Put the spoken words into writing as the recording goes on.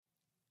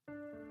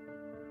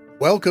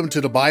Welcome to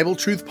the Bible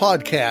Truth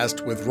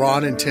Podcast with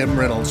Ron and Tim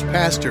Reynolds,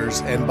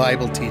 pastors and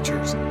Bible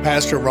teachers.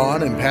 Pastor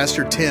Ron and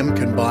Pastor Tim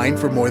combined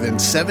for more than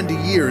 70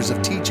 years of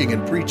teaching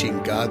and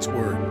preaching God's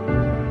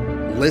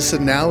Word.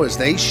 Listen now as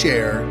they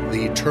share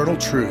the eternal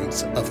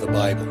truths of the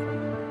Bible.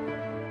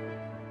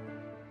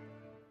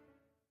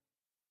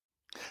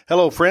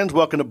 Hello, friends.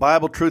 Welcome to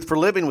Bible Truth for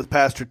Living with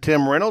Pastor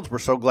Tim Reynolds. We're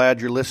so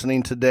glad you're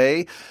listening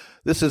today.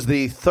 This is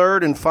the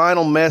third and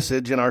final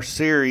message in our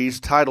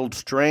series titled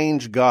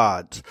Strange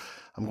Gods.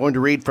 I'm going to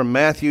read from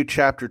Matthew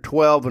chapter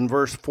 12 and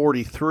verse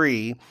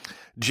 43.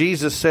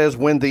 Jesus says,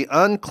 "When the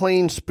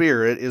unclean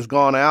spirit is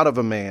gone out of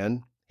a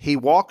man, he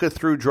walketh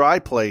through dry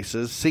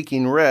places,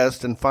 seeking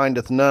rest, and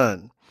findeth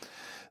none.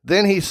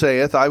 Then he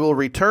saith, I will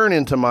return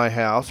into my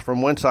house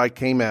from whence I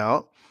came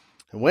out.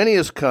 And when he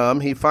is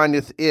come, he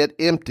findeth it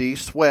empty,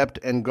 swept,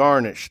 and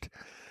garnished.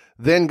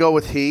 Then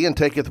goeth he, and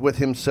taketh with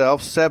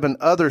himself 7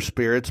 other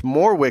spirits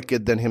more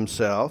wicked than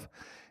himself,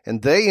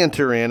 and they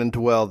enter in and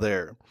dwell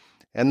there.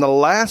 And the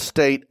last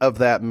state of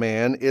that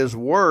man is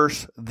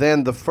worse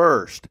than the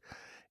first.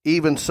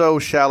 Even so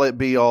shall it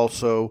be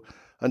also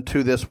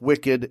unto this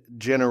wicked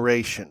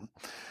generation."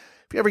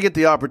 If you ever get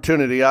the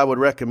opportunity, I would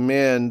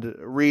recommend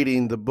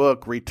reading the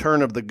book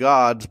Return of the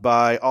Gods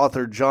by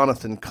author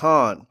Jonathan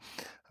Cahn.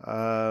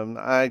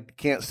 I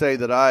can't say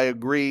that I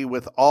agree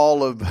with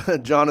all of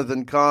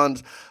Jonathan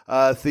Cahn's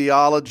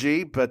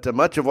theology, but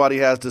much of what he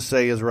has to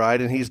say is right,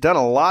 and he's done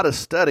a lot of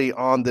study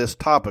on this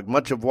topic.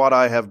 Much of what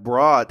I have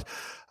brought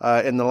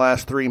in the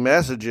last 3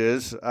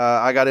 messages,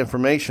 I got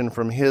information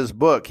from his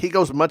book. He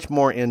goes much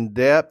more in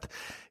depth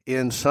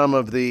in some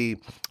of the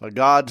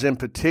gods in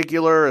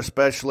particular,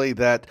 especially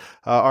that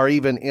are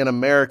even in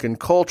American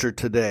culture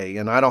today.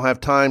 And I don't have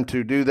time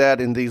to do that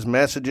in these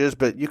messages,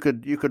 but you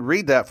could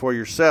read that for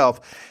yourself,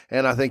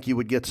 and I think you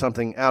would get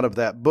something out of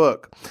that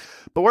book.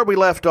 But where we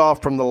left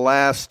off from the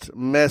last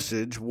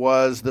message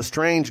was the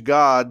strange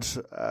gods.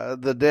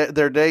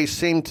 Their days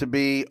seemed to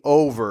be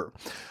over.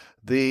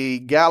 The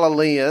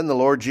Galilean, the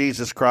Lord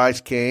Jesus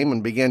Christ, came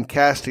and began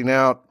casting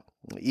out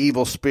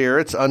evil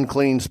spirits,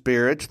 unclean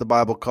spirits, the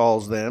Bible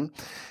calls them.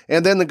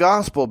 And then the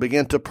gospel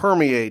began to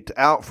permeate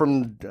out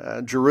from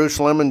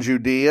Jerusalem and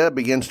Judea,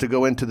 begins to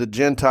go into the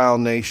Gentile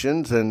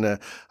nations. And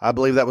I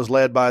believe that was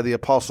led by the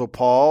Apostle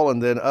Paul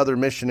and then other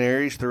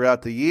missionaries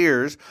throughout the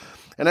years.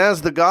 And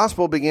as the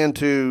gospel began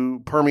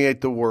to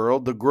permeate the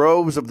world, the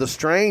groves of the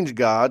strange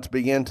gods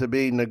began to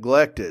be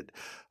neglected.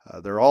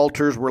 Their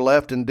altars were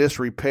left in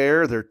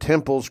disrepair. Their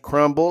temples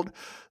crumbled.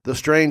 The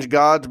strange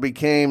gods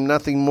became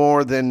nothing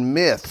more than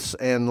myths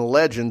and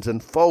legends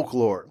and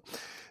folklore.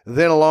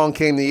 Then along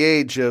came the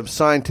age of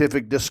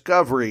scientific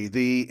discovery,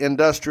 the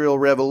Industrial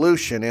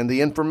Revolution, and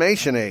the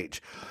Information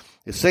Age.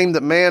 It seemed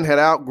that man had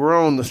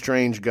outgrown the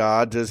strange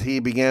gods as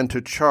he began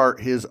to chart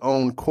his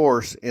own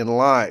course in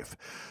life.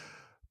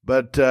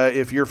 But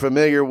if you're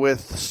familiar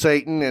with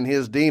Satan and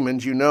his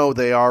demons, you know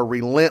they are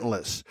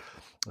relentless.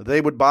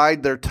 They would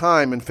bide their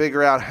time and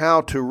figure out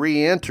how to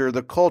re-enter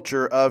the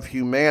culture of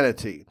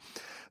humanity.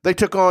 They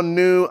took on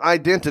new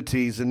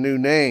identities and new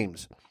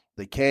names.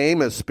 They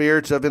came as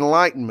spirits of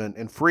enlightenment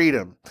and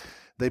freedom.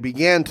 They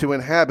began to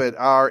inhabit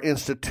our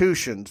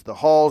institutions, the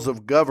halls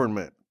of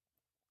government,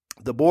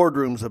 the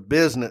boardrooms of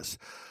business,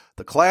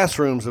 the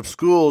classrooms of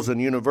schools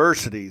and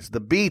universities, the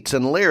beats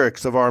and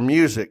lyrics of our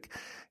music,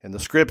 and the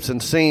scripts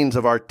and scenes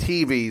of our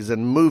TVs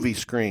and movie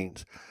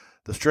screens.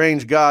 The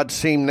strange gods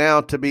seem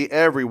now to be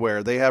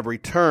everywhere. They have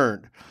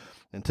returned.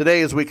 And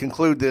today, as we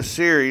conclude this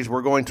series,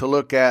 we're going to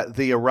look at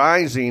the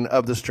arising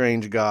of the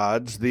strange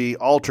gods, the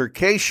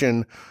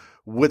altercation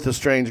with the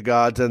strange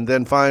gods, and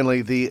then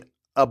finally the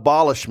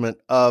abolishment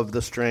of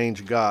the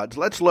strange gods.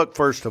 Let's look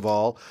first of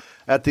all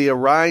at the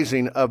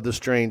arising of the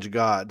strange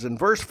gods. In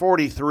verse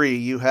 43,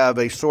 you have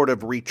a sort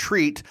of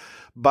retreat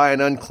by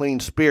an unclean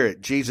spirit.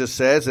 Jesus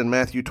says in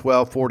Matthew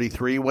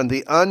 12:43, "When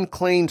the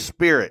unclean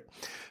spirit..."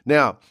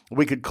 Now,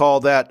 we could call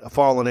that a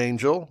fallen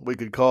angel. We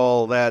could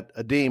call that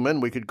a demon.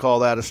 We could call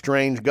that a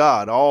strange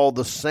god. All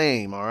the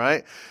same, all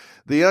right?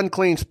 The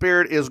unclean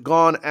spirit is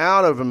gone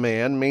out of a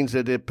man, means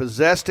that it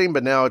possessed him,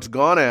 but now it's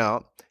gone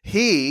out.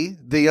 He,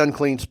 the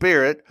unclean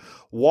spirit,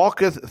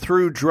 walketh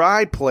through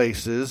dry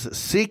places,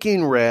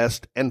 seeking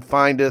rest, and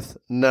findeth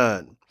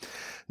none.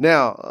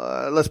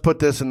 Now, let's put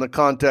this in the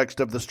context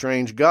of the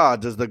strange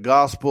gods. As the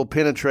gospel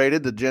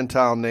penetrated the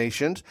Gentile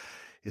nations,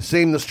 it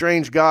seemed the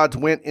strange gods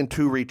went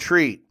into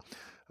retreat.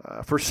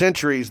 For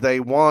centuries, they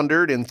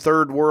wandered in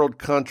third world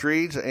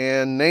countries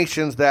and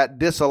nations that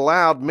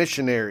disallowed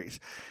missionaries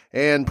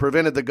and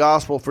prevented the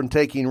gospel from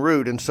taking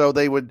root. And so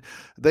they would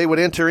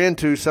enter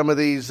into some of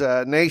these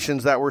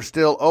nations that were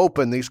still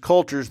open, these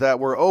cultures that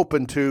were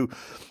open to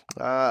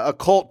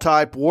occult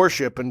type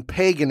worship and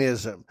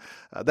paganism.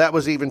 That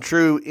was even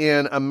true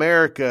in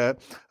America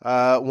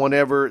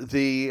whenever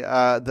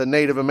the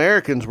Native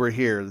Americans were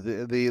here,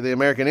 the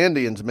American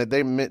Indians.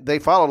 They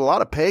followed a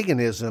lot of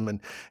paganism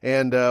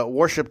and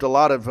worshipped a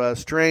lot of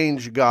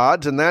strange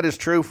gods, and that is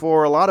true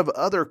for a lot of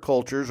other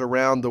cultures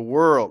around the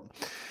world.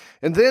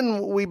 And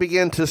then we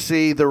begin to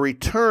see the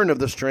return of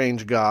the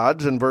strange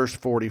gods in verse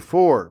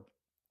 44.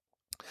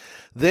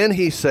 Then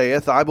he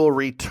saith, I will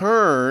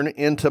return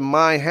into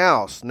my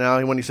house.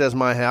 Now, when he says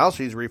my house,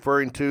 he's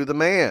referring to the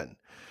man,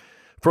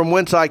 from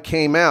whence I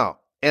came out.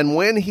 And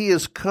when he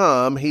is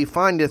come, he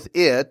findeth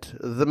it,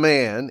 the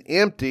man,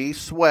 empty,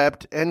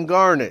 swept, and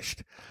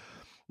garnished.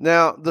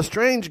 Now, the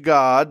strange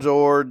gods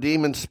or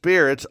demon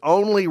spirits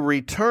only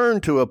return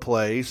to a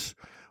place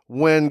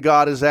when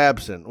God is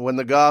absent, when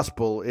the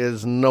gospel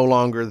is no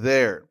longer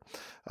there,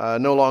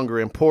 no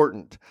longer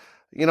important.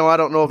 You know, I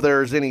don't know if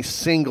there's any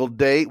single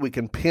date we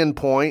can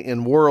pinpoint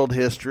in world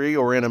history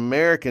or in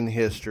American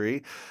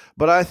history,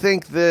 but I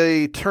think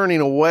the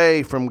turning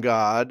away from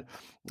God,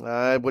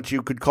 what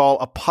you could call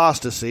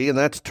apostasy, and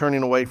that's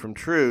turning away from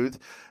truth,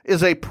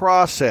 is a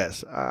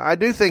process. I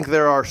do think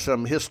there are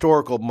some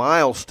historical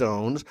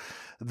milestones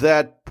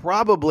that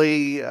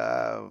probably, it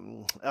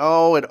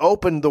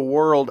opened the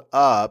world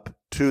up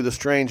to the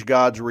strange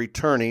gods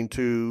returning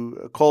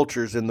to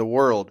cultures in the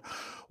world.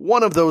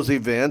 One of those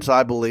events,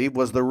 I believe,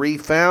 was the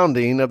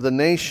refounding of the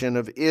nation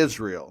of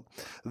Israel.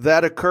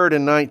 That occurred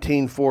in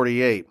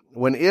 1948.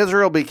 When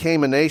Israel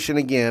became a nation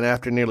again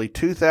after nearly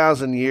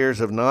 2,000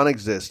 years of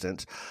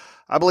non-existence,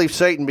 I believe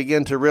Satan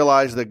began to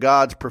realize that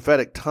God's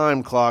prophetic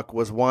time clock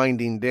was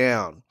winding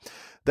down,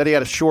 that he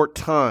had a short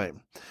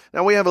time.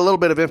 Now, we have a little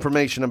bit of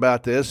information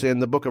about this in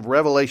the book of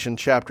Revelation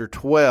chapter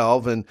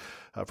 12, and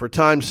for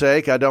time's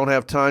sake, I don't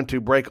have time to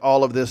break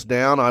all of this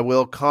down. I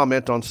will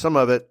comment on some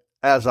of it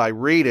as I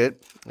read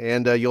it,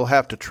 and you'll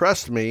have to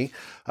trust me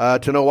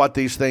to know what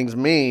these things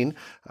mean.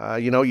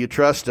 You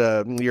trust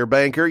your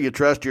banker, you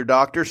trust your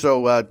doctor,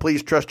 so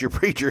please trust your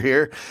preacher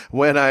here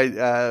when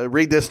I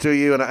read this to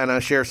you and I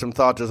share some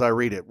thoughts as I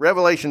read it.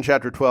 Revelation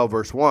chapter 12,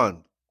 verse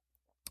 1.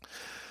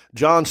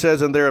 John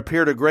says, And there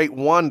appeared a great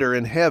wonder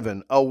in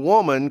heaven, a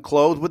woman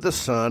clothed with the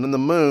sun and the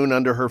moon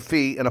under her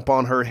feet, and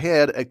upon her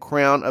head a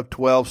crown of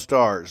 12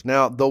 stars.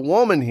 Now, the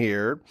woman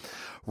here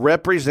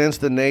represents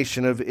the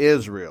nation of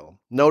Israel.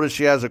 Notice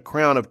she has a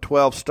crown of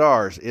 12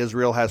 stars.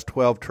 Israel has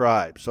 12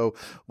 tribes. So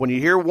when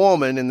you hear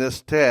woman in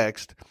this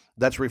text,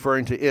 that's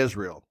referring to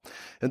Israel.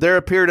 And there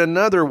appeared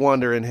another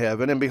wonder in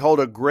heaven, and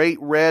behold, a great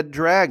red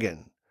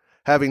dragon,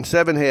 having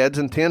 7 heads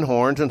and 10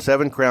 horns and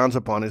 7 crowns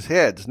upon his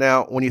heads.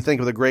 Now, when you think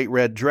of the great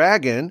red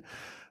dragon,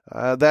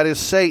 that is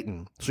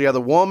Satan. So you have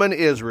the woman,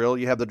 Israel,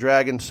 you have the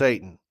dragon,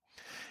 Satan.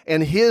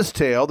 And his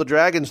tail, the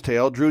dragon's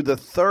tail, drew the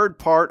third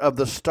part of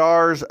the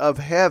stars of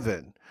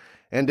heaven,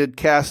 and did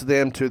cast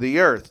them to the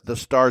earth. The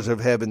stars of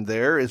heaven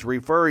there is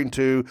referring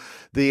to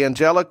the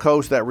angelic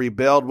host that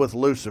rebelled with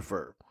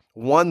Lucifer.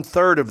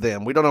 1/3 of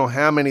them. We don't know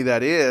how many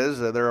that is.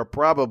 There are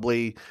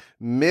probably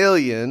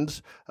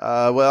millions,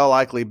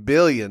 likely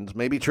billions,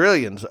 maybe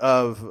trillions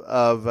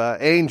of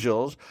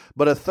angels,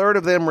 but 1/3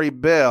 of them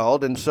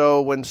rebelled. And so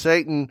when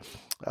Satan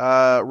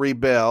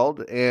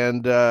rebelled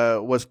and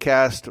was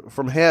cast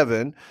from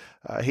heaven,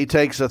 he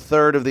takes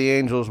 1/3 of the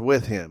angels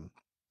with him.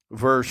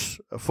 Verse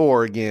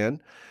 4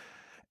 again.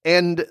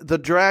 And the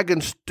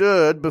dragon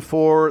stood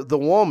before the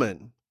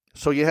woman.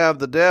 So you have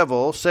the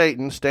devil,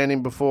 Satan,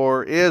 standing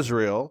before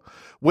Israel,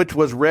 which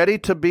was ready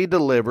to be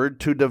delivered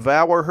to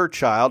devour her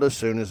child as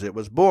soon as it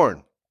was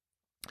born.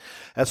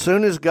 As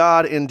soon as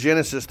God in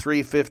Genesis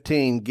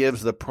 3:15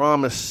 gives the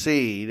promised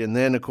seed, and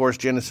then, of course,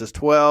 Genesis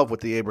 12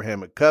 with the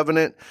Abrahamic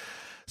covenant,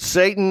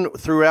 Satan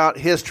throughout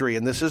history,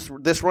 and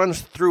this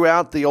runs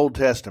throughout the Old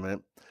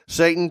Testament,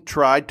 Satan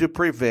tried to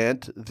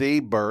prevent the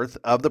birth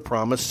of the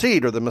promised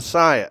seed or the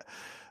Messiah.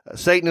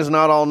 Satan is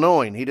not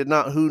all-knowing. He did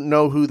not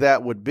know who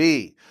that would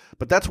be.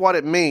 But that's what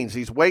it means.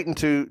 He's waiting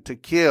to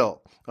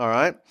kill. All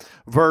right?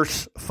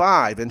 Verse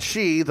 5, And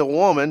she, the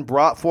woman,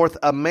 brought forth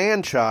a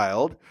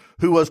man-child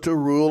who was to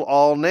rule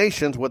all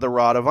nations with a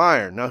rod of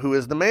iron. Now, who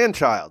is the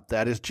man-child?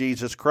 That is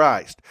Jesus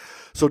Christ.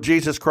 So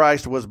Jesus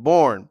Christ was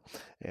born.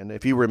 And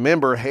if you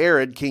remember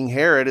Herod, King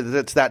Herod,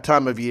 it's that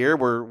time of year.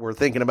 We're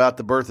thinking about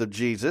the birth of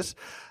Jesus.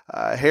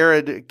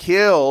 Herod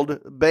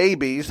killed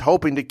babies,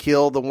 hoping to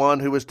kill the one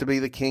who was to be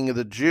the king of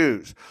the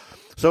Jews.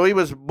 So he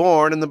was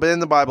born, and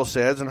the Bible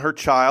says, and her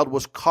child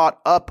was caught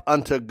up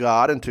unto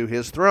God and to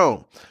his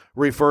throne,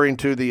 referring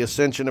to the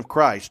ascension of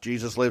Christ.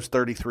 Jesus lives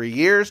 33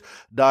 years,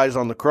 dies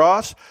on the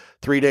cross,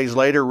 3 days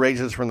later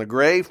raises from the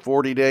grave,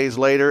 40 days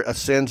later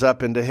ascends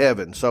up into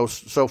heaven. So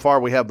far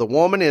we have the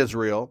woman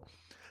Israel,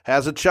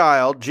 has a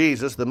child,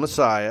 Jesus, the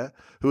Messiah,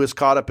 who is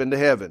caught up into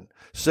heaven.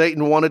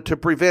 Satan wanted to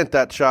prevent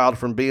that child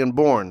from being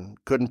born.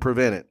 Couldn't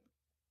prevent it.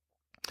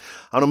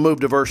 I'm going to move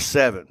to verse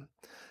 7.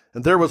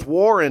 And there was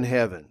war in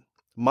heaven.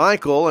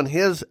 Michael and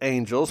his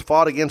angels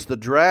fought against the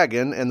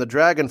dragon, and the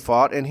dragon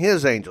fought and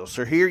his angels.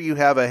 So here you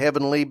have a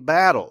heavenly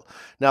battle.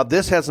 Now,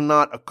 this has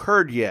not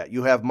occurred yet.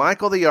 You have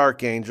Michael the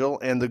archangel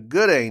and the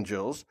good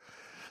angels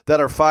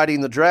that are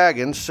fighting the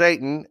dragon,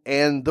 Satan,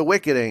 and the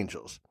wicked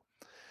angels.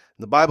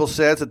 The Bible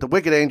says that the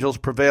wicked angels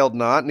prevailed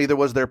not, neither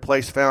was their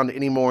place found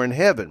any more in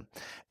heaven.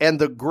 And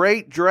the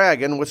great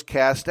dragon was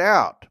cast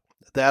out,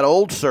 that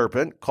old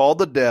serpent called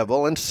the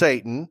devil and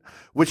Satan,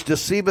 which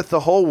deceiveth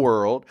the whole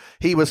world.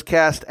 He was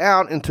cast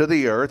out into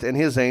the earth, and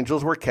his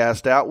angels were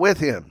cast out with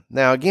him.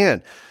 Now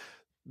again,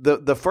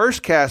 The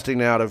first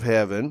casting out of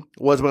heaven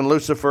was when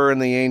Lucifer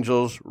and the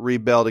angels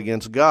rebelled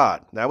against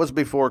God. That was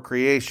before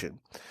creation.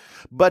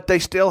 But they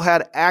still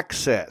had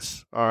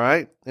access, all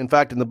right? In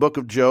fact, in the book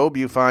of Job,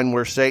 you find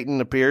where Satan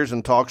appears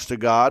and talks to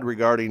God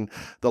regarding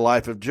the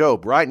life of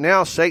Job. Right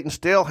now, Satan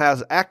still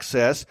has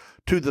access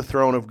to the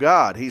throne of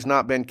God. He's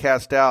not been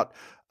cast out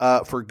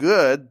for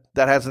good.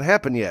 That hasn't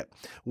happened yet.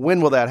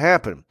 When will that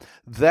happen?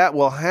 That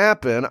will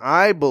happen,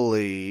 I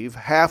believe,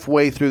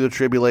 halfway through the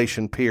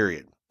tribulation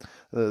period.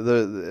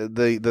 The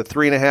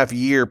 3.5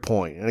 year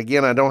point. And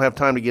again, I don't have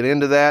time to get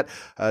into that.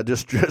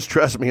 Just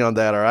trust me on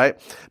that, all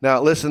right?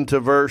 Now, listen to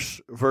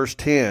verse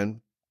 10,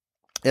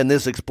 and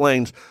this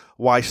explains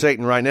why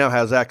Satan right now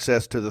has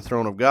access to the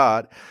throne of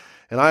God.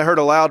 And I heard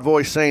a loud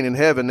voice saying in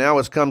heaven, now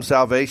has come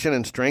salvation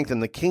and strength in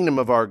the kingdom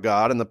of our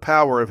God and the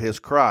power of his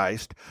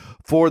Christ.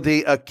 For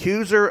the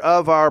accuser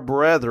of our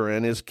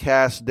brethren is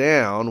cast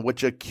down,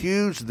 which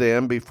accused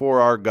them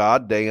before our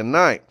God day and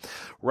night.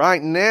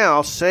 Right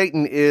now,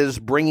 Satan is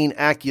bringing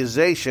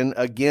accusation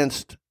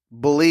against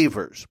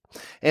believers.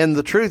 And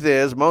the truth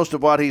is, most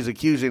of what he's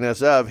accusing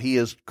us of, he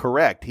is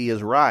correct. He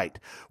is right.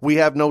 We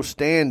have no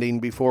standing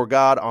before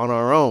God on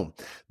our own.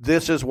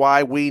 This is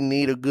why we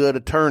need a good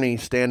attorney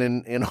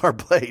standing in our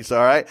place,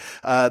 all right?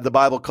 The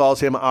Bible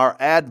calls him our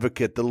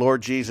advocate, the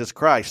Lord Jesus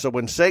Christ. So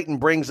when Satan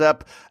brings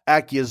up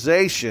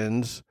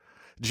accusations,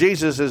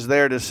 Jesus is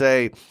there to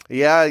say,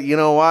 yeah, you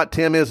know what?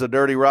 Tim is a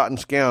dirty, rotten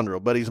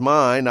scoundrel, but he's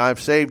mine. I've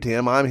saved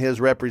him. I'm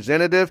his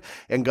representative.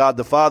 And God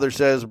the Father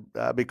says,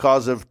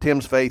 because of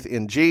Tim's faith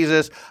in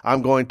Jesus,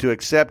 I'm going to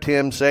accept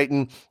him.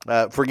 Satan,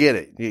 forget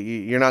it.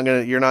 You're not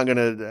going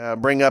to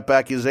bring up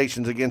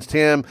accusations against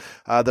him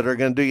that are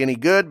going to do you any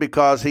good,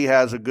 because he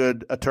has a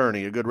good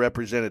attorney, a good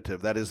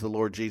representative. That is the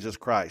Lord Jesus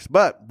Christ.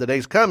 But the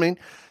day's coming,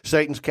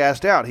 Satan's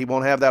cast out. He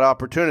won't have that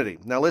opportunity.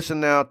 Now listen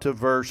now to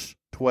verse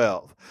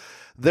 12.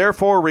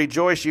 Therefore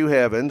rejoice, you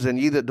heavens, and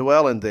ye that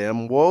dwell in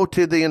them. Woe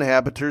to the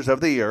inhabitants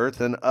of the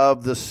earth and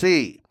of the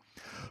sea.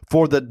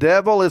 For the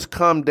devil is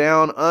come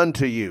down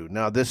unto you.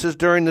 Now, this is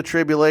during the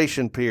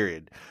tribulation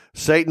period.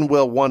 Satan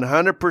will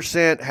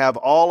 100% have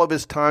all of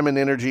his time and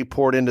energy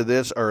poured into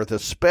this earth,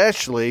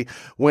 especially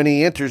when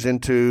he enters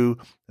into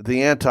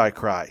the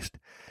Antichrist.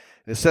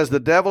 It says, the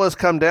devil is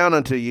come down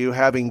unto you,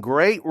 having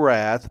great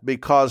wrath,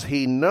 because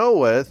he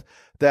knoweth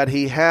that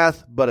he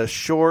hath but a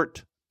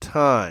short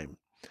time.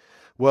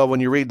 Well,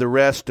 when you read the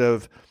rest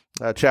of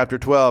chapter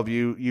 12,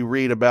 you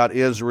read about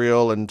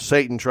Israel and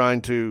Satan trying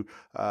to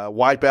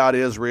wipe out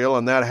Israel,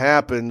 and that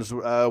happens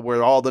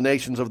where all the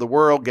nations of the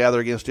world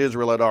gather against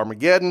Israel at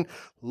Armageddon.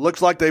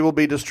 Looks like they will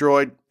be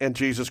destroyed, and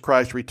Jesus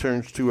Christ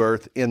returns to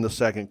earth in the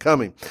second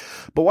coming.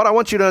 But what I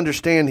want you to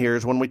understand here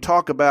is when we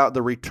talk about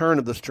the return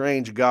of the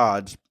strange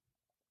gods,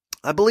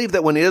 I believe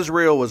that when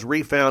Israel was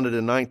refounded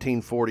in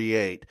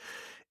 1948,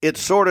 it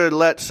sort of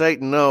let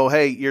Satan know,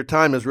 hey, your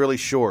time is really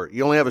short.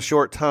 You only have a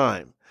short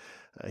time.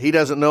 He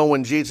doesn't know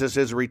when Jesus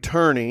is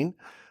returning,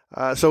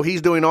 so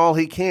he's doing all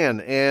he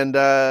can,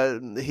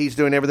 and he's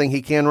doing everything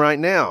he can right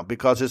now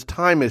because his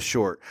time is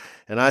short.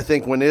 And I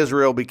think when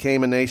Israel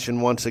became a nation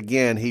once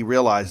again, he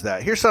realized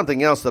that. Here's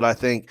something else that I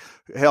think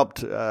helped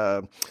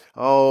to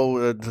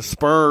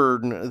spur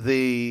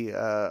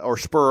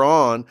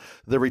on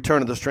the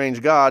return of the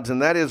strange gods,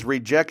 and that is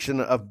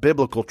rejection of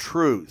biblical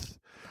truth.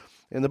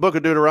 In the book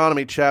of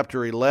Deuteronomy,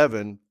 chapter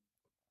 11,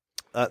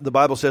 the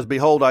Bible says,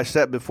 behold, I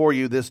set before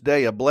you this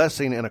day a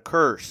blessing and a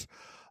curse.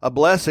 A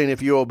blessing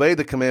if you obey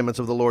the commandments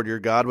of the Lord your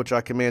God, which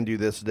I command you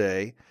this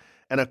day,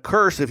 and a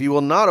curse if you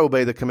will not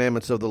obey the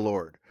commandments of the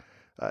Lord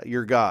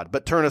your God,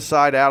 but turn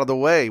aside out of the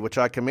way, which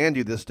I command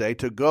you this day,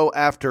 to go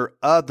after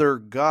other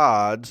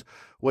gods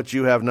which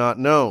you have not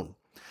known.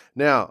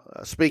 Now,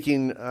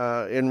 speaking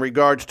in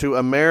regards to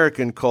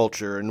American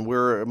culture, and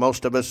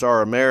most of us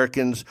are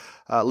Americans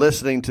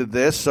listening to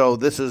this, so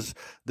this is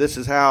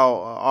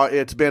how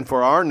it's been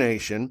for our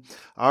nation.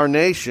 Our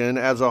nation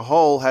as a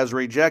whole has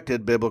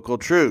rejected biblical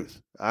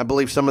truth. I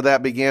believe some of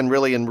that began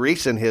really in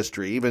recent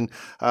history, even in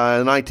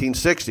the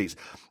 1960s.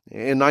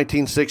 In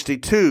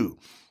 1962,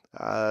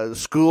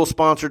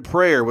 school-sponsored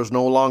prayer was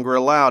no longer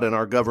allowed in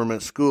our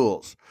government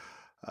schools.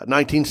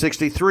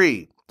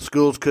 1963,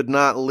 schools could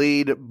not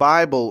lead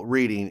Bible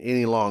reading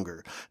any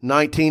longer.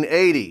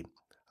 1980,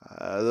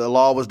 the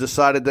law was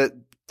decided that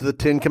the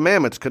Ten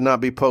Commandments could not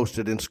be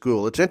posted in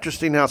school. It's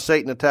interesting how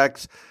Satan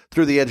attacks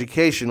through the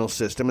educational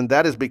system, and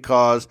that is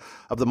because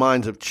of the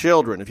minds of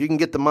children. If you can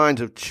get the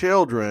minds of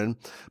children,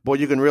 boy,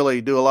 you can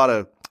really do a lot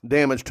of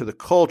damage to the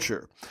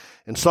culture.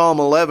 And Psalm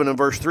 11 and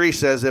verse 3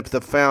 says, if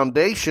the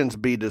foundations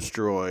be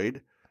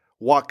destroyed,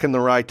 what can the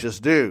righteous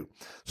do?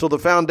 So the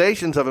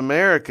foundations of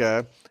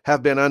America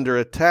have been under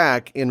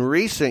attack in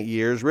recent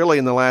years, really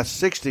in the last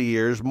 60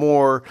 years,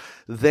 more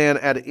than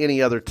at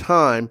any other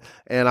time.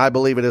 And I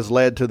believe it has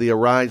led to the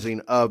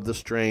arising of the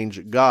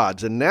strange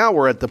gods. And now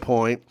we're at the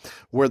point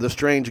where the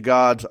strange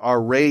gods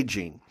are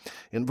raging.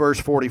 In verse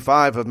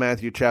 45 of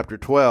Matthew chapter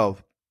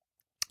 12,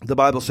 The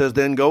Bible says,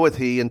 then goeth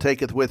he and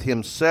taketh with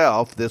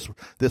himself, this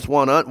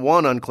one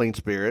unclean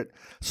spirit,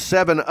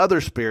 7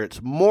 other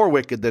spirits more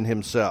wicked than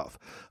himself.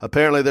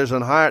 Apparently there's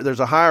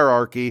a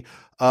hierarchy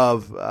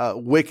of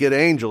wicked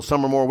angels.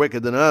 Some are more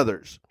wicked than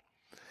others.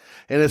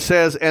 And it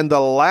says, and the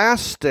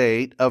last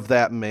state of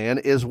that man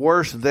is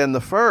worse than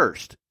the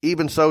first.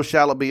 Even so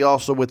shall it be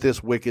also with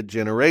this wicked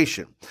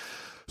generation.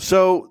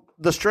 So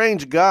the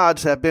strange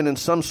gods have been in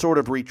some sort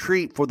of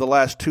retreat for the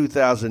last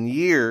 2,000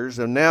 years,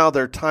 and now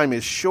their time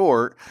is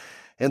short,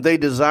 and they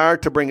desire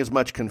to bring as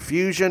much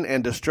confusion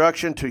and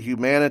destruction to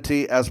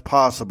humanity as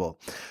possible.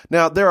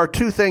 Now, there are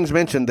 2 things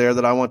mentioned there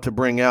that I want to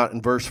bring out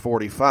in verse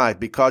 45,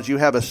 because you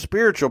have a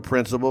spiritual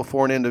principle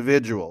for an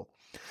individual.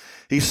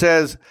 He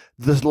says,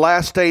 the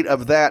last state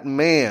of that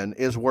man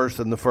is worse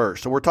than the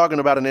first. So we're talking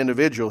about an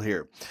individual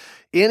here.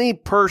 Any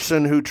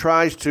person who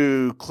tries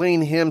to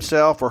clean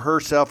himself or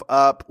herself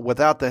up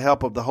without the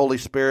help of the Holy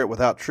Spirit,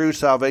 without true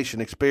salvation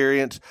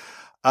experience,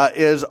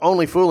 is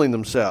only fooling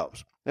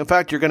themselves. In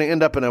fact, you're going to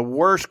end up in a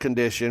worse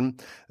condition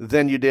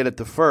than you did at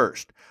the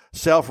first.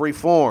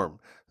 Self-reform,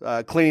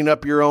 cleaning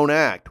up your own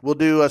act, will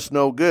do us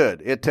no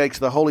good. It takes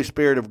the Holy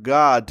Spirit of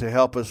God to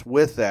help us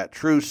with that,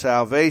 true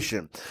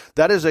salvation.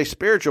 That is a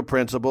spiritual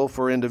principle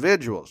for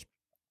individuals.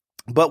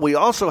 But we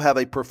also have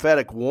a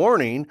prophetic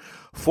warning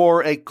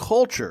for a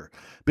culture,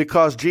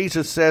 because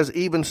Jesus says,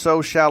 even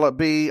so shall it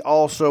be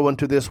also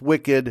unto this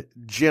wicked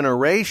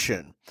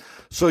generation.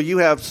 So you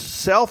have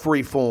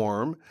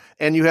self-reform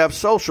and you have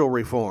social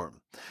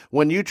reform.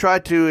 When you try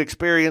to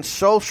experience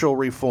social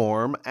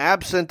reform,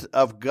 absent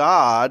of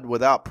God,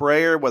 without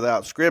prayer,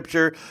 without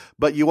scripture,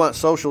 but you want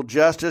social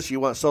justice, you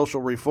want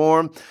social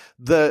reform,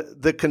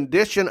 the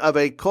condition of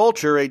a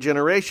culture, a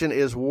generation,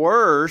 is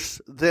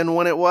worse than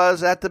when it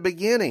was at the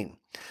beginning.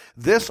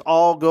 This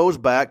all goes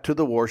back to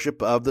the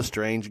worship of the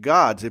strange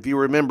gods. If you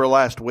remember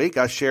last week,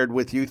 I shared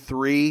with you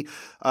 3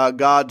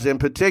 gods in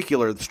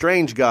particular, the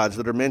strange gods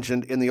that are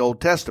mentioned in the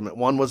Old Testament.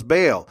 One was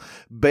Baal.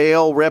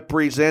 Baal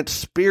represents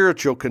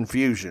spiritual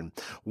confusion.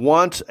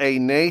 Once a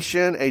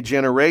nation, a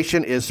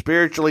generation is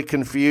spiritually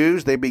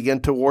confused, they begin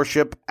to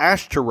worship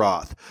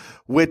Ashtaroth,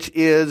 which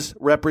is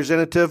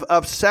representative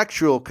of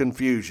sexual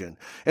confusion.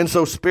 And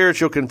so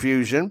spiritual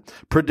confusion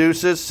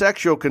produces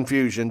sexual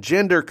confusion,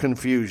 gender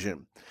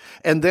confusion.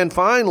 And then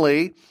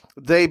finally,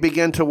 they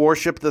begin to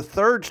worship the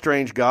third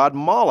strange god,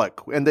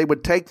 Moloch, and they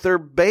would take their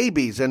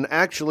babies and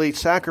actually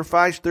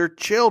sacrifice their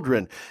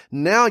children.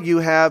 Now you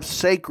have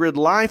sacred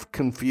life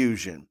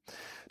confusion.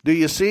 Do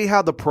you see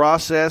how the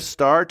process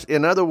starts?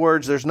 In other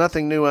words, there's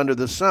nothing new under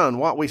the sun.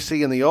 What we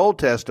see in the Old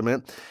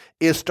Testament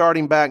is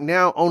starting back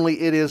now,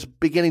 only it is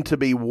beginning to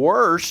be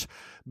worse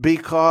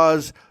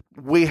because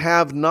we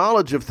have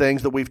knowledge of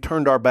things that we've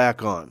turned our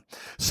back on.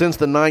 Since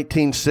the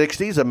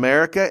 1960s,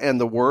 America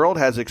and the world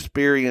has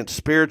experienced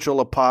spiritual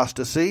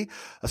apostasy,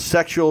 a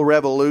sexual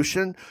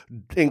revolution,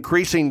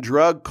 increasing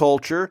drug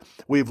culture.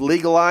 We've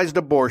legalized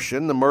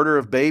abortion, the murder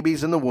of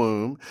babies in the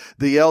womb,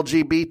 the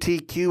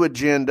LGBTQ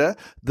agenda,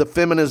 the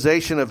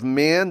feminization of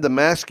men, the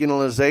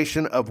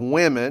masculinization of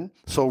women,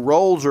 so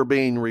roles are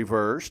being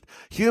reversed,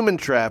 human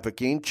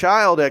trafficking,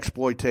 child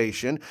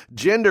exploitation,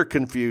 gender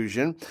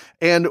confusion,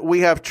 and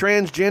we have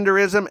transgenderism,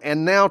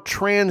 and now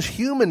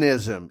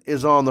transhumanism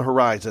is on the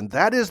horizon.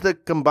 That is the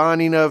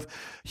combining of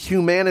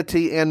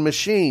humanity and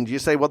machines. You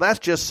say, well, that's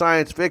just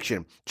science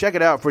fiction. Check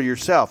it out for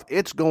yourself.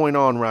 It's going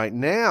on right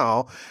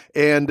now.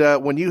 And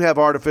when you have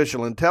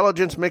artificial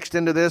intelligence mixed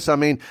into this, I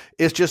mean,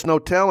 it's just no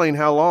telling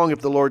how long, if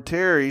the Lord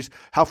tarries,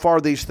 how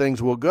far these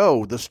things will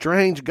go. The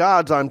strange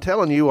gods, I'm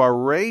telling you, are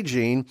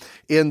raging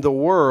in the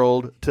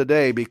world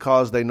today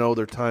because they know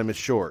their time is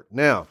short.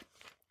 Now,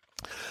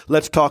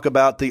 let's talk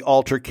about the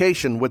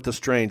altercation with the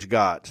strange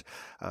gods.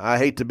 I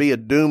hate to be a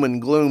doom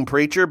and gloom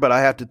preacher, but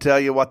I have to tell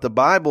you what the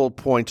Bible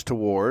points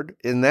toward,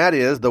 and that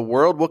is the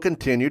world will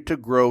continue to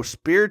grow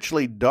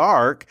spiritually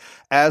dark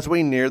as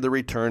we near the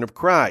return of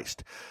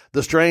Christ.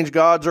 The strange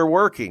gods are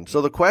working.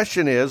 So the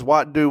question is,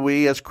 what do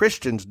we as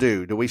Christians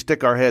do? Do we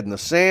stick our head in the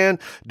sand?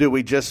 Do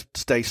we just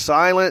stay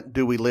silent?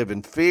 Do we live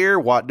in fear?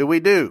 What do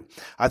we do?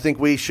 I think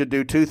we should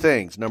do 2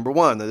 things. Number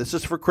 1, this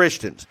is for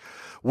Christians.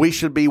 We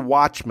should be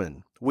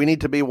watchmen. We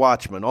need to be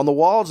watchmen. On the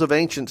walls of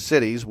ancient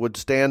cities would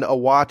stand a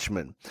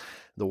watchman.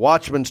 The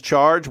watchman's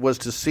charge was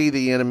to see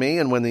the enemy,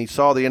 and when he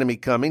saw the enemy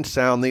coming,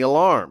 sound the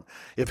alarm.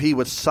 If he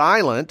was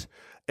silent,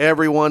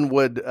 everyone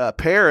would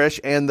perish,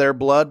 and their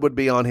blood would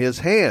be on his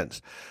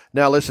hands.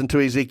 Now listen to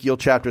Ezekiel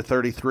chapter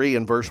 33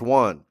 and verse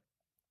 1.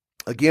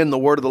 Again, the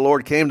word of the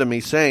Lord came to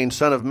me, saying,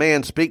 Son of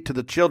man, speak to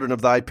the children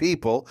of thy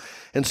people,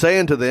 and say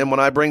unto them,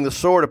 When I bring the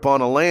sword upon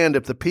a land,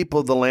 if the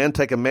people of the land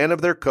take a man of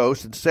their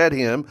coast, and set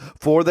him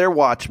for their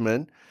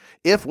watchman,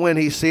 if when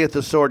he seeth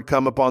the sword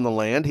come upon the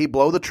land, he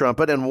blow the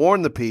trumpet, and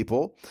warn the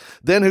people,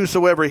 then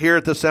whosoever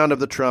heareth the sound of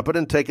the trumpet,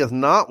 and taketh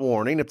not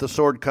warning, if the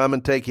sword come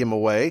and take him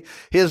away,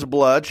 his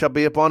blood shall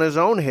be upon his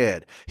own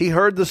head. He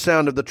heard the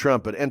sound of the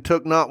trumpet, and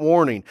took not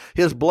warning,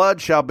 his blood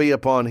shall be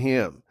upon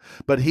him.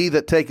 But he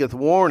that taketh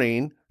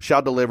warning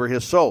shall deliver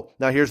his soul.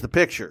 Now here's the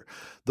picture.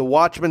 The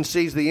watchman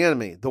sees the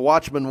enemy. The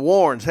watchman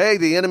warns, hey,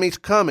 the enemy's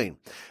coming.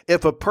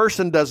 If a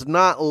person does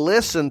not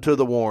listen to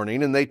the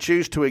warning and they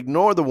choose to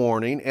ignore the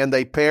warning and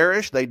they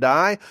perish, they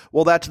die,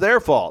 well, that's their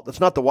fault. That's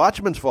not the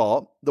watchman's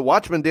fault. The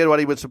watchman did what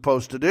he was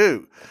supposed to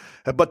do.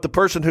 But the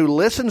person who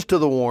listens to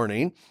the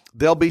warning,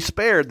 they'll be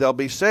spared. They'll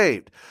be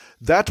saved.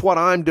 That's what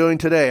I'm doing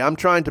today. I'm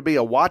trying to be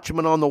a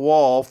watchman on the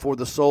wall for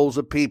the souls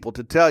of people,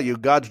 to tell you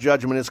God's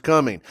judgment is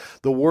coming.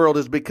 The world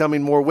is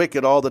becoming more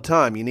wicked all the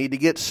time. You need to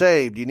get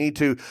saved. You need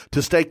to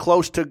stay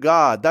close to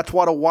God. That's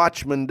what a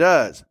watchman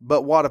does.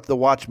 But what if the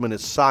watchman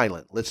is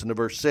silent? Listen to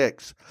verse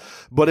 6.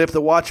 But if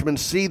the watchman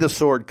see the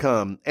sword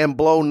come, and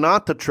blow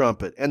not the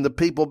trumpet, and the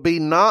people be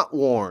not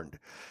warned,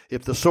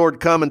 if the sword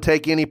come and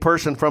take any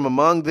person from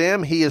among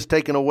them, he is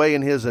taken away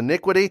in his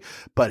iniquity,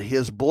 but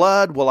his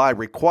blood will I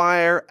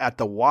require at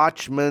the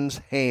watchman's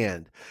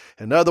hand.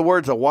 In other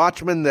words, a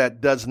watchman that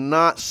does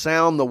not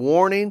sound the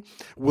warning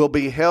will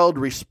be held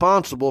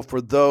responsible for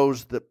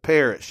those that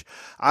perish.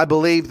 I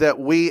believe that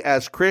we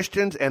as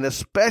Christians, and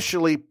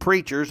especially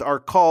preachers, are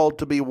called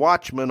to be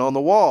watchmen on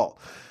the wall.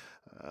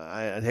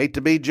 I hate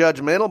to be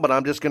judgmental, but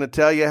I'm just going to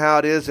tell you how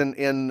it is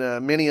in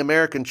many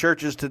American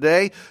churches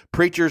today.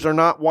 Preachers are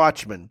not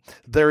watchmen.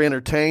 They're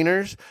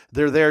entertainers.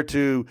 They're there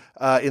to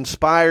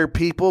inspire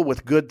people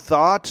with good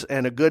thoughts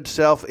and a good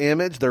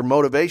self-image. They're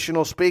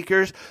motivational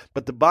speakers.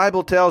 But the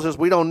Bible tells us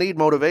we don't need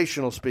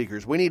motivational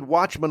speakers. We need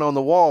watchmen on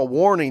the wall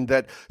warning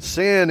that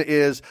sin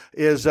is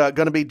going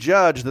to be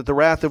judged, that the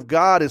wrath of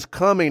God is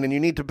coming, and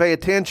you need to pay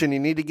attention. You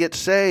need to get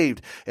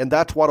saved. And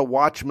that's what a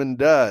watchman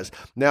does.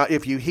 Now,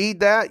 if you heed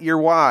that, you're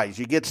wise.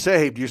 You get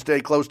saved, you stay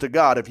close to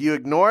God. If you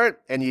ignore it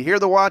and you hear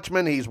the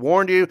watchman, he's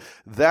warned you,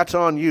 that's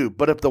on you.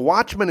 But if the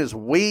watchman is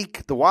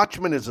weak, the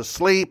watchman is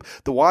asleep,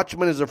 the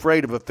watchman is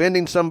afraid of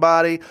offending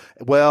somebody,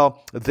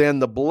 well, then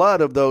the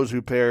blood of those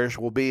who perish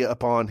will be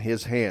upon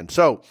his hand.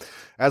 So,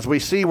 as we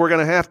see, we're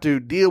going to have to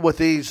deal with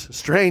these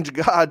strange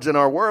gods in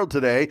our world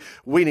today.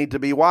 We need to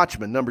be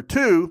watchmen. Number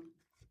 2,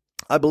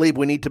 I believe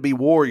we need to be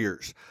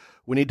warriors.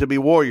 We need to be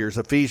warriors.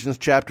 Ephesians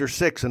chapter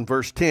 6 and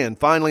verse 10.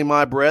 Finally,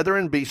 my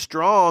brethren, be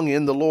strong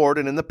in the Lord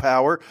and in the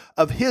power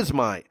of his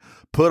might.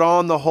 Put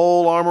on the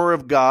whole armor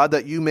of God,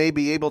 that you may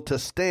be able to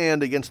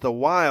stand against the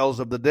wiles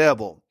of the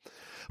devil.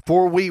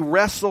 For we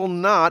wrestle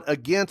not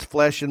against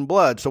flesh and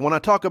blood. So when I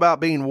talk about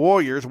being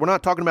warriors, we're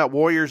not talking about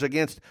warriors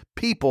against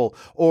people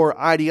or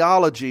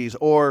ideologies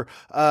or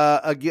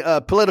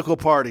political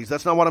parties.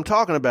 That's not what I'm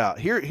talking about.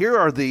 Here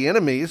are the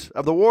enemies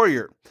of the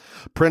warrior.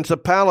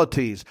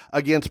 Principalities,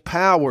 against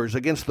powers,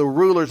 against the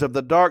rulers of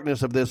the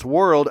darkness of this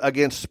world,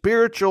 against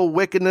spiritual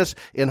wickedness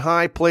in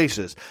high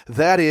places.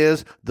 That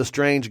is the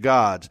strange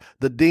gods,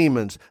 the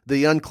demons,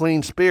 the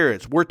unclean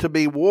spirits. We're to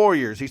be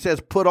warriors. He says,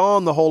 put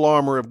on the whole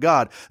armor of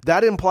God.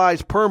 That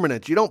implies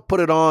permanence. You don't put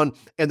it on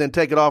and then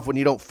take it off when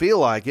you don't feel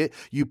like it.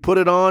 You put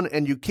it on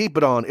and you keep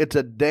it on. It's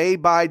a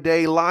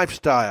day-by-day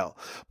lifestyle.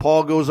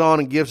 Paul goes on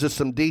and gives us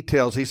some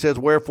details. He says,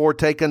 wherefore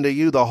take unto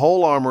you the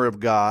whole armor of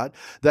God,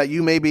 that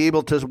you may be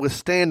able to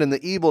withstand in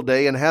the evil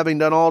day, and having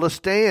done all to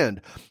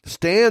stand.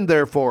 Stand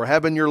therefore,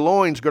 having your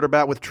loins girt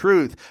about with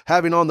truth,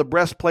 having on the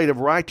breastplate of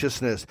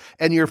righteousness,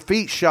 and your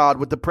feet shod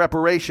with the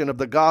preparation of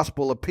the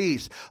gospel of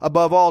peace.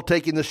 Above all,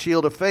 taking the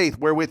shield of faith,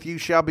 wherewith you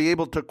shall be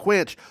able to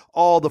quench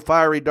all the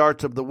fiery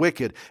darts of the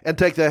wicked, and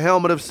take the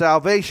helmet of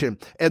salvation,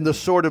 and the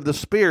sword of the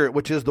Spirit,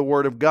 which is the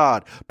word of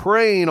God,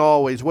 praying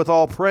always with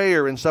all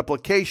prayer and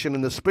supplication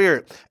in the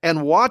Spirit,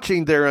 and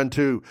watching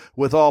thereunto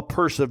with all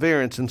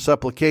perseverance and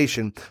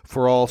supplication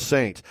for all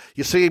saints.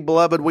 You see,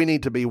 beloved, we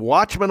need to be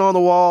watchmen on the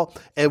wall,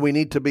 and we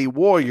need to be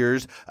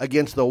warriors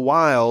against the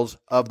wiles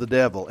of the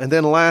devil. And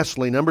then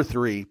lastly, number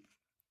 3,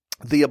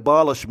 the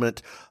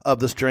abolishment of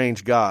the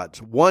strange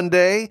gods. One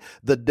day,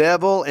 the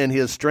devil and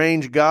his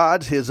strange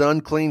gods, his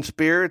unclean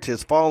spirits,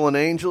 his fallen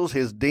angels,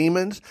 his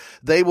demons,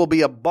 they will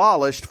be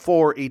abolished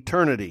for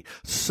eternity.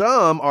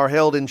 Some are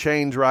held in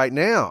chains right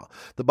now.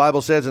 The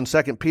Bible says in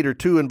 2 Peter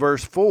 2 and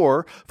verse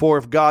 4, for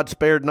if God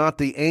spared not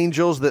the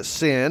angels that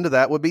sinned,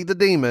 that would be the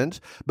demons,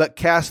 but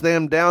cast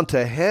them down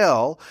to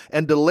hell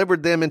and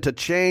delivered them into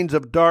chains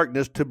of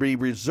darkness to be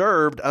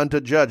reserved unto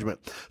judgment.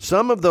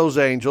 Some of those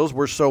angels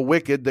were so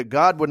wicked that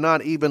God would not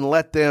even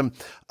let them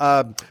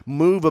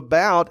move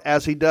about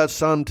as he does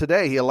some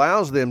today. He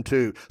allows them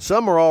to.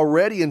 Some are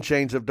already in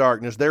chains of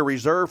darkness. They're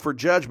reserved for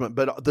judgment,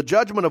 but the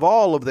judgment of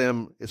all of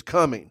them is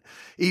coming,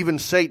 even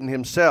Satan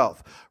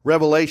himself.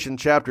 Revelation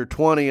chapter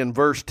 20 and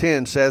verse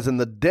 10 says, and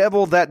the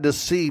devil that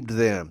deceived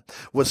them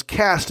was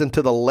cast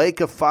into the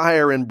lake of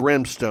fire and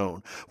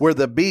brimstone, where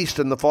the beast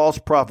and the false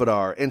prophet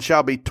are, and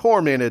shall be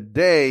tormented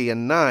day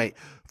and night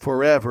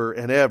forever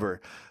and ever.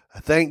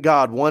 Thank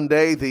God, one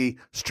day the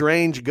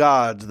strange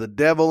gods, the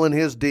devil and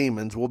his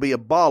demons, will be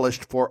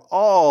abolished for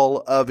all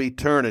of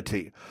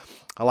eternity.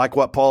 I like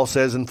what Paul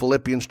says in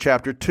Philippians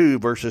chapter 2,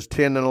 verses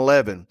 10 and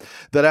 11,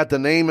 that at the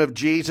name of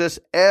Jesus,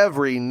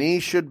 every knee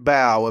should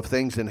bow of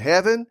things in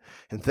heaven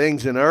and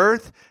things in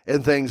earth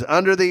and things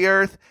under the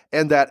earth,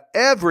 and that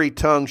every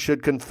tongue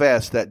should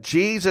confess that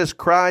Jesus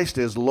Christ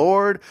is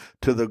Lord,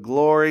 to the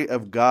glory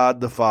of God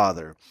the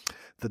Father.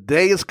 The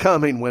day is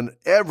coming when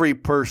every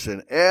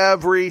person,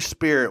 every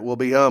spirit will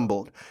be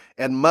humbled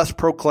and must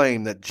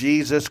proclaim that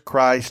Jesus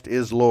Christ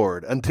is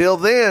Lord. Until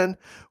then,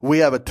 we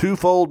have a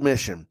twofold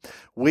mission.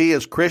 We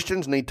as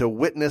Christians need to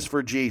witness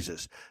for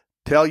Jesus.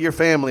 Tell your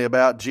family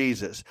about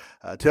Jesus.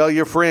 Tell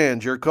your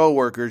friends, your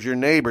coworkers, your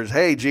neighbors,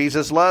 hey,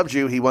 Jesus loves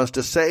you. He wants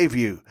to save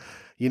you.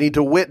 You need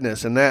to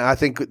witness, and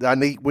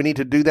that we need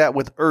to do that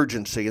with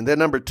urgency. And then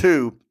number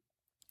two,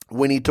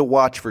 we need to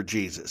watch for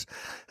Jesus.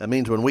 That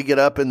means when we get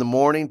up in the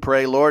morning,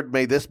 pray, Lord,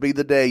 may this be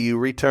the day you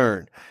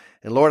return.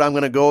 And Lord, I'm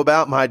going to go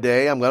about my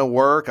day. I'm going to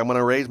work. I'm going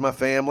to raise my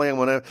family. I'm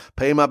going to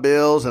pay my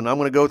bills, and I'm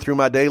going to go through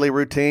my daily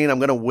routine. I'm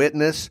going to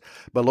witness.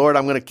 But Lord,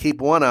 I'm going to keep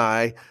one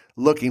eye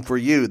looking for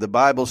you. The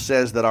Bible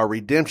says that our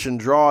redemption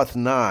draweth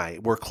nigh.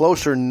 We're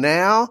closer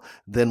now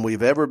than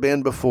we've ever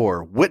been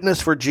before.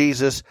 Witness for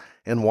Jesus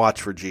and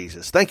watch for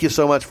Jesus. Thank you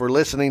so much for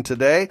listening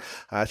today.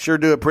 I sure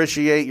do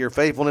appreciate your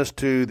faithfulness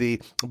to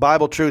the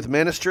Bible Truth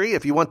Ministry.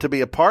 If you want to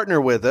be a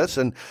partner with us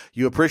and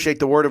you appreciate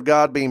the Word of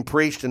God being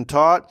preached and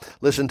taught,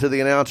 listen to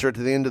the announcer at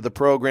the end of the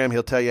program.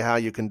 He'll tell you how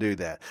you can do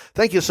that.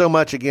 Thank you so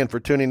much again for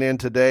tuning in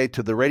today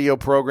to the radio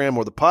program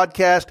or the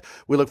podcast.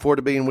 We look forward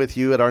to being with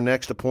you at our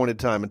next appointed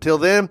time. Until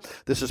then,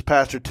 this is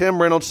Pastor Tim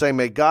Reynolds saying,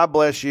 may God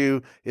bless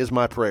you is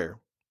my prayer.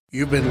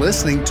 You've been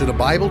listening to the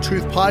Bible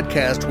Truth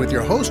Podcast with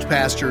your host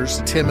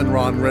pastors, Tim and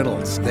Ron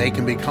Reynolds. They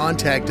can be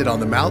contacted on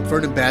the Mount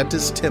Vernon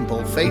Baptist Temple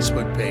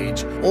Facebook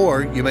page,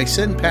 or you may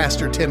send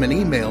Pastor Tim an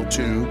email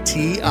to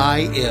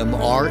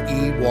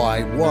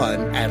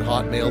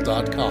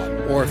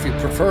timrey1@hotmail.com. Or if you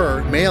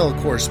prefer, mail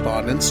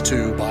correspondence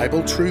to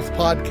Bible Truth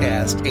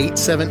Podcast,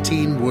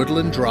 817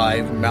 Woodland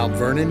Drive, Mount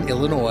Vernon,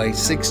 Illinois,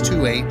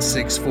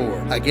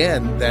 62864.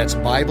 Again, that's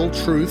Bible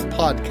Truth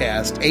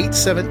Podcast,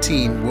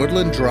 817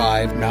 Woodland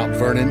Drive, Mount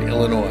Vernon,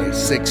 Illinois,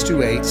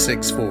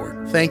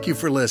 62864. Thank you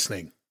for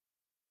listening.